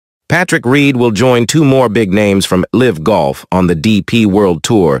Patrick Reed will join two more big names from LIV Golf on the DP World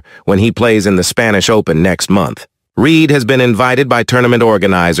Tour when he plays in the Spanish Open next month. Reed has been invited by tournament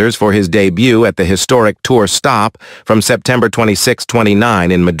organizers for his debut at the historic tour stop from September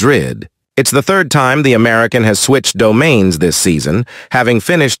 26-29 in Madrid. It's the third time the American has switched domains this season, having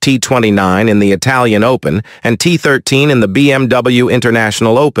finished T29 in the Italian Open and T13 in the BMW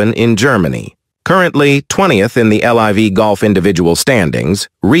International Open in Germany. Currently 20th in the LIV golf individual standings,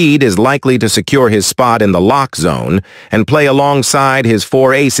 Reed is likely to secure his spot in the lock zone and play alongside his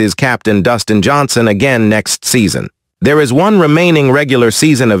Four Aces captain Dustin Johnson again next season. There is one remaining regular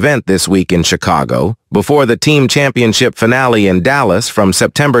season event this week in Chicago, before the team championship finale in Dallas from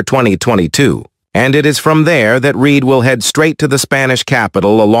September 2022. And it is from there that Reed will head straight to the Spanish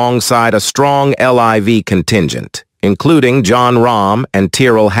capital alongside a strong LIV contingent, including Jon Rahm and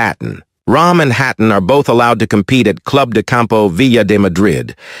Tyrrell Hatton. Rahm and Hatton are both allowed to compete at Club de Campo Villa de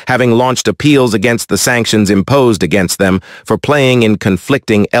Madrid, having launched appeals against the sanctions imposed against them for playing in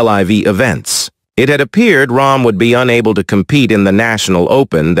conflicting LIV events. It had appeared Rahm would be unable to compete in the National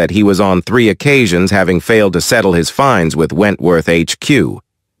Open that he was on 3 occasions having failed to settle his fines with Wentworth HQ,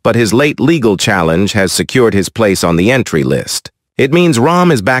 but his late legal challenge has secured his place on the entry list. It means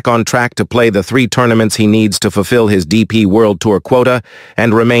Rahm is back on track to play the 3 tournaments he needs to fulfill his DP World Tour quota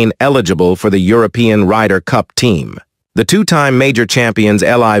and remain eligible for the European Ryder Cup team. The 2-time major champions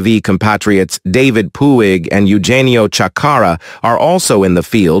LIV compatriots David Puig and Eugenio Chacarra are also in the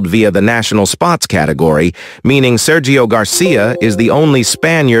field via the national spots category, meaning Sergio Garcia is the only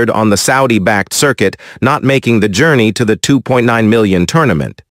Spaniard on the Saudi-backed circuit not making the journey to the $2.9 million tournament.